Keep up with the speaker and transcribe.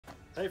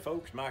Hey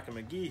folks, Micah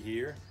McGee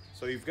here.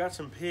 So you've got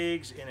some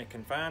pigs in a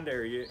confined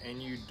area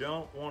and you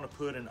don't want to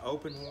put an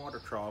open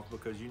water trough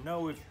because you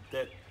know if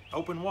that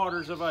open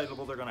water is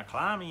available, they're going to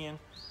climb in,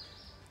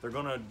 they're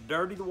going to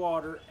dirty the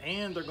water,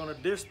 and they're going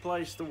to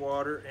displace the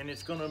water, and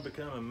it's going to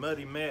become a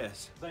muddy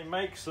mess. They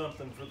make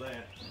something for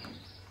that.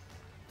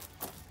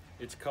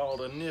 It's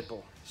called a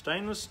Nipple.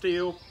 Stainless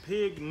steel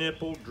pig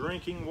nipple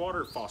drinking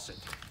water faucet.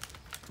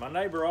 My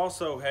neighbor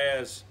also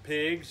has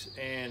pigs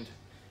and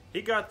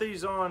he got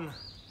these on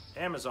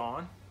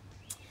Amazon,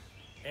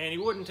 and he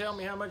wouldn't tell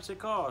me how much they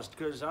cost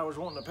because I was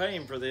wanting to pay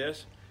him for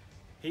this.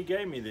 He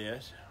gave me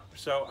this,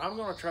 so I'm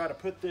going to try to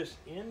put this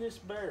in this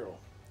barrel.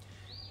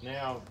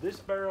 Now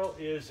this barrel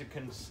is a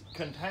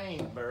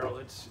contained barrel.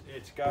 It's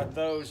got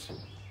those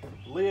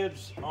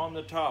lids on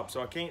the top,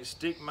 so I can't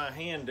stick my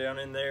hand down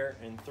in there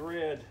and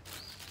thread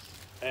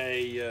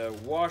a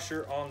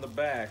washer on the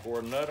back or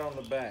a nut on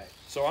the back.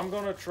 So I'm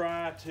going to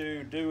try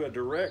to do a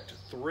direct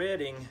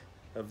threading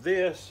of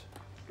this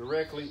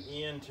directly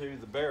into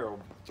the barrel,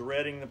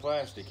 threading the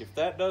plastic. If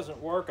that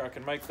doesn't work, I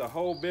can make the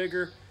hole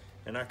bigger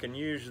and I can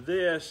use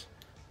this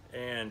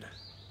and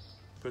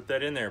put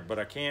that in there, but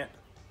I can't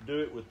do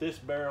it with this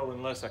barrel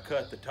unless I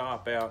cut the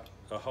top out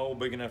a hole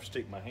big enough to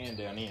stick my hand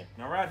down in.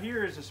 Now right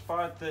here is a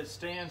spot that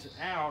stands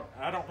out.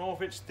 I don't know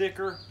if it's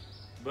thicker,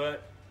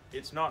 but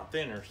it's not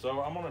thinner.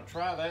 So I'm gonna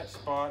try that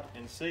spot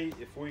and see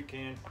if we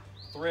can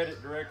thread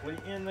it directly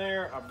in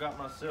there. I've got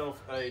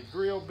myself a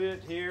drill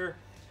bit here.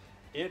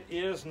 It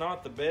is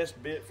not the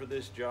best bit for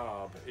this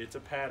job. It's a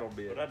paddle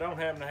bit, but I don't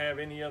happen to have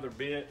any other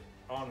bit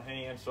on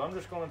hand, so I'm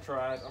just gonna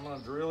try it. I'm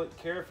gonna drill it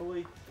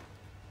carefully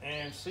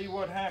and see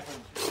what happens.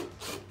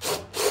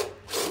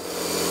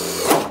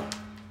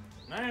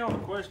 Now the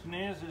question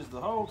is the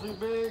hole too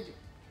big?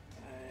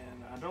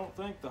 And I don't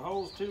think the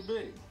hole's too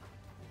big.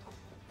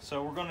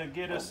 So we're gonna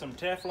get us some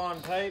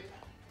Teflon tape,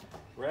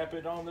 wrap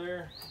it on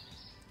there,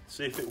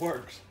 see if it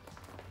works.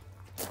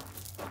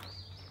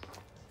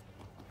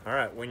 All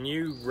right, when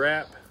you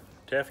wrap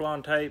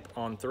Teflon tape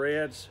on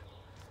threads,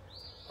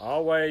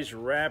 always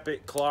wrap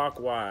it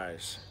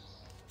clockwise.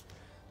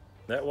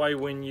 That way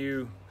when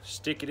you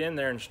stick it in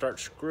there and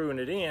start screwing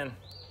it in,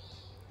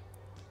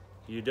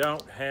 you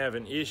don't have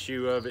an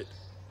issue of it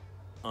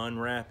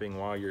unwrapping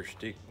while you're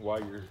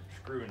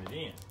screwing it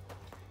in.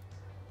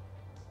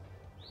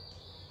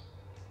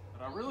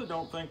 But I really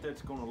don't think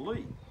that's gonna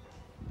leak.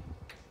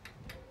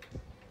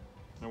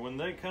 Now when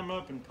they come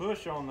up and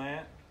push on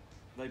that,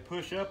 they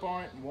push up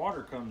on it and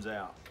water comes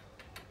out.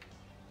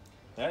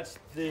 That's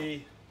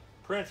the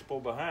principle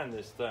behind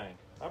this thing.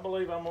 I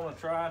believe I'm gonna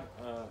try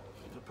to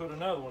put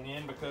another one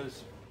in,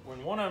 because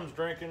when one of them's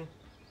drinking,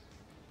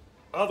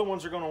 other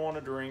ones are gonna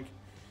wanna drink,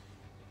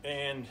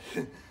 and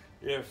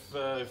if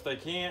they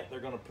can't, they're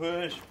gonna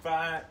push,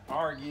 fight,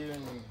 argue,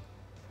 and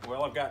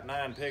well, I've got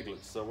 9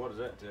 piglets, so what does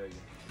that tell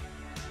you?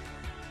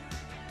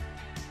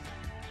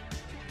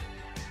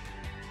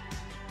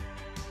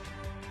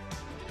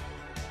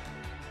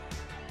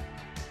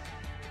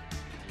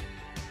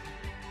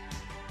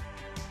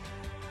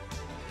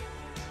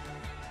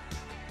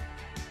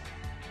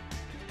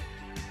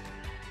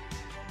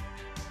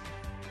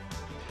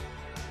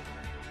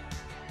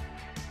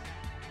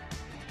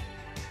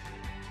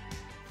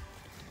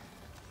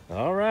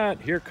 All right,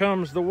 here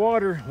comes the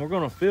water. We're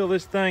gonna fill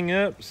this thing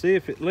up, see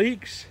if it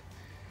leaks,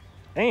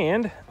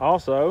 and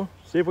also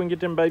see if we can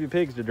get them baby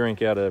pigs to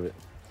drink out of it.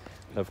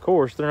 Of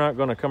course, they're not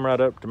gonna come right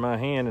up to my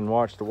hand and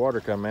watch the water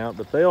come out,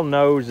 but they'll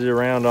nose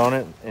around on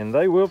it and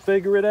they will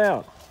figure it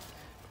out.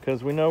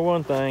 Because we know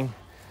one thing,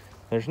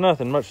 there's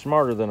nothing much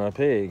smarter than a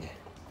pig.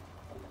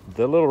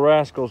 The little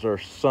rascals are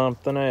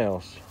something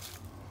else.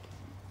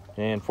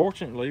 And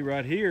fortunately,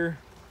 right here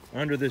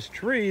under this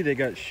tree, they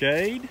got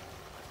shade.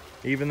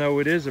 Even though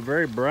it is a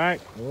very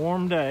bright,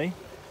 warm day,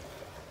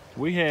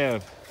 we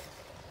have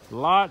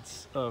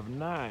lots of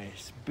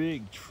nice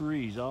big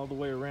trees all the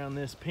way around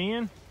this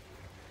pen.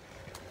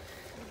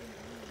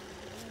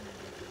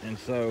 And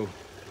so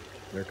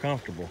they're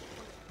comfortable.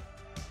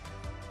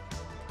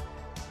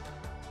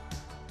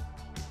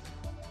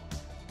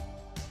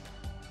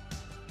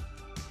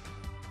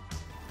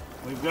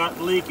 We've got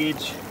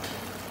leakage.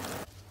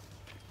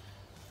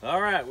 All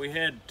right, we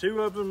had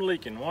 2 of them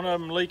leaking. One of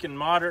them leaking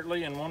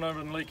moderately and one of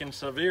them leaking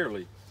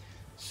severely.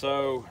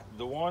 So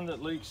the one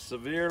that leaks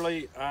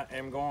severely, I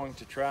am going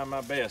to try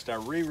my best. I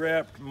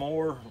re-wrapped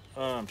more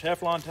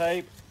Teflon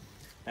tape,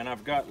 and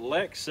I've got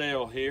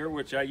Lexel here,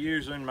 which I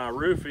use in my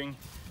roofing.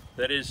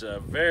 That is a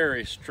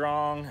very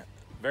strong,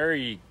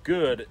 very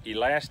good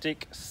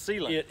elastic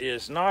sealant. It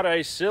is not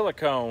a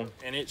silicone,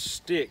 and it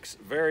sticks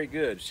very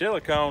good.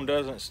 Silicone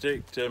doesn't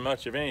stick to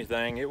much of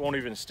anything. It won't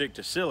even stick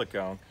to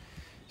silicone.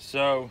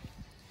 So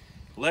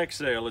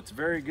Lexel, it's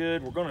very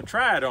good. We're gonna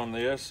try it on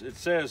this. It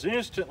says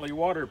instantly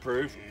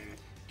waterproof,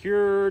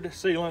 cured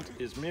sealant,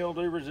 is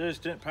mildew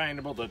resistant,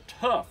 paintable, the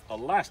tough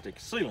elastic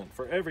sealant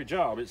for every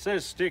job. It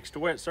says sticks to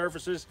wet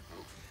surfaces.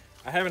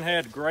 I haven't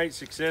had great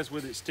success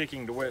with it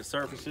sticking to wet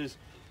surfaces,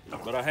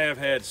 but I have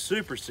had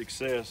super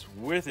success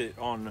with it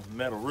on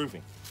metal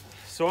roofing.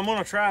 So I'm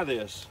gonna try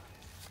this.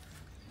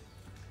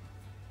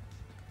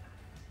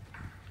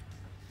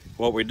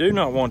 What we do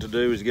not want to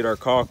do is get our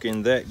caulk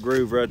in that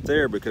groove right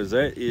there, because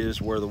that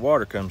is where the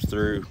water comes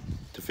through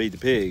to feed the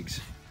pigs.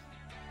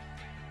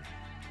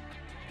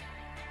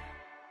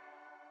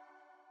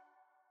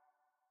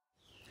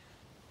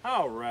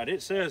 All right,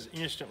 it says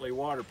instantly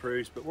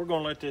waterproof, but we're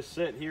gonna let this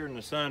sit here in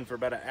the sun for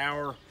about an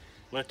hour,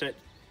 let that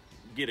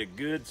get a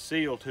good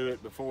seal to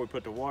it before we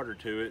put the water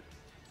to it.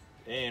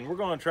 And we're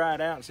gonna try it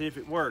out and see if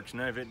it works.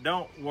 Now, if it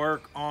don't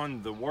work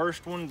on the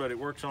worst one, but it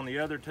works on the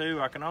other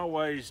two, I can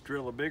always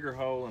drill a bigger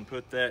hole and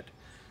put that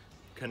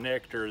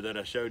connector that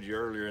I showed you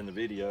earlier in the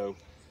video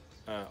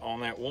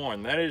on that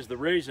one. That is the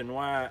reason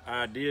why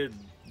I did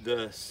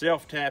the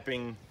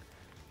self-tapping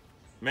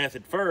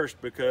method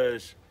first,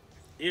 because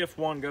if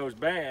one goes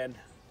bad,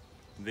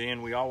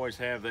 then we always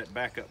have that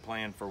backup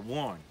plan for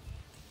one.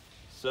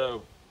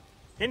 So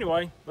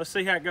anyway, let's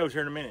see how it goes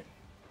here in a minute.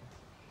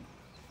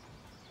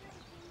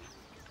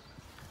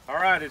 All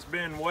right, it's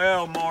been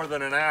well more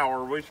than an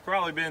hour. We've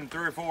probably been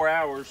 3 or 4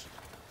 hours,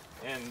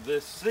 and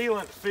this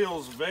sealant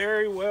feels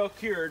very well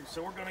cured.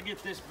 So we're gonna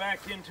get this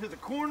back into the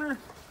corner.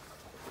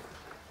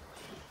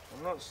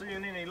 I'm not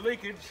seeing any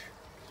leakage.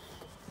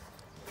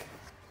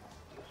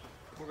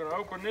 We're gonna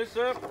open this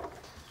up.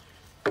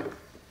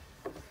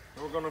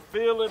 We're gonna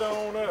fill it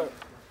on up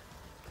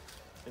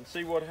and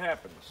see what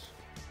happens.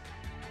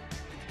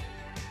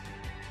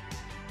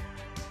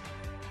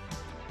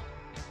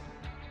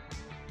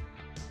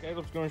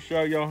 Caleb's gonna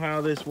show y'all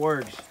how this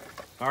works.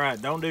 All right,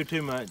 don't do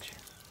too much.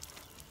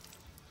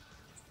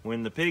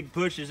 When the pig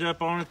pushes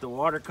up on it, the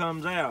water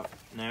comes out.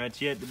 Now,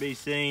 it's yet to be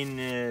seen,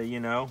 you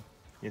know,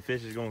 if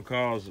this is gonna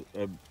cause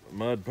a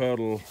mud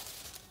puddle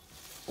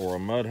or a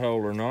mud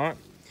hole or not,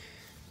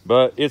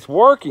 but it's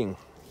working.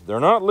 They're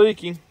not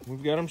leaking.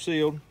 We've got them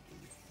sealed.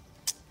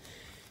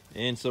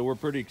 And so we're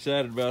pretty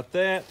excited about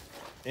that.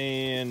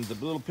 And the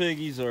little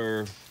piggies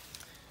are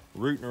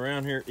rooting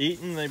around here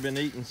eating. They've been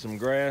eating some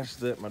grass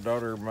that my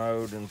daughter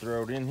mowed and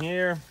throwed in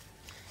here.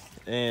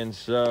 And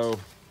so,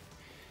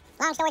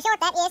 long story short,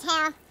 that is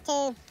how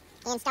to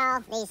install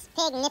these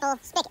pig nipple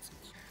spigots.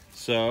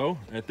 So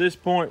at this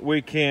point,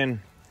 we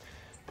can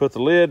put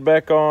the lid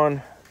back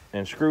on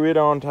and screw it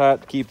on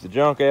tight to keep the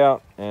junk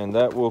out, and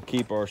that will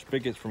keep our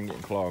spigots from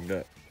getting clogged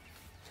up.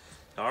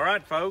 All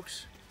right,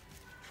 folks,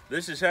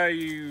 this is how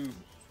you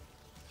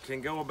can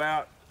go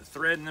about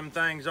threading them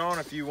things on.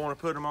 If you want to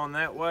put them on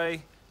that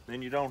way,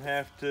 then you don't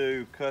have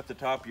to cut the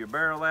top of your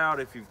barrel out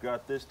if you've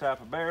got this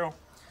type of barrel.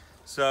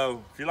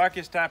 So if you like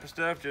this type of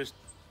stuff, just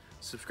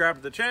subscribe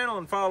to the channel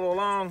and follow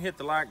along, hit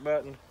the like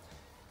button,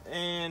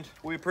 and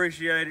we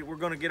appreciate it. We're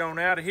going to get on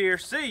out of here.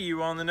 See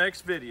you on the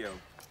next video.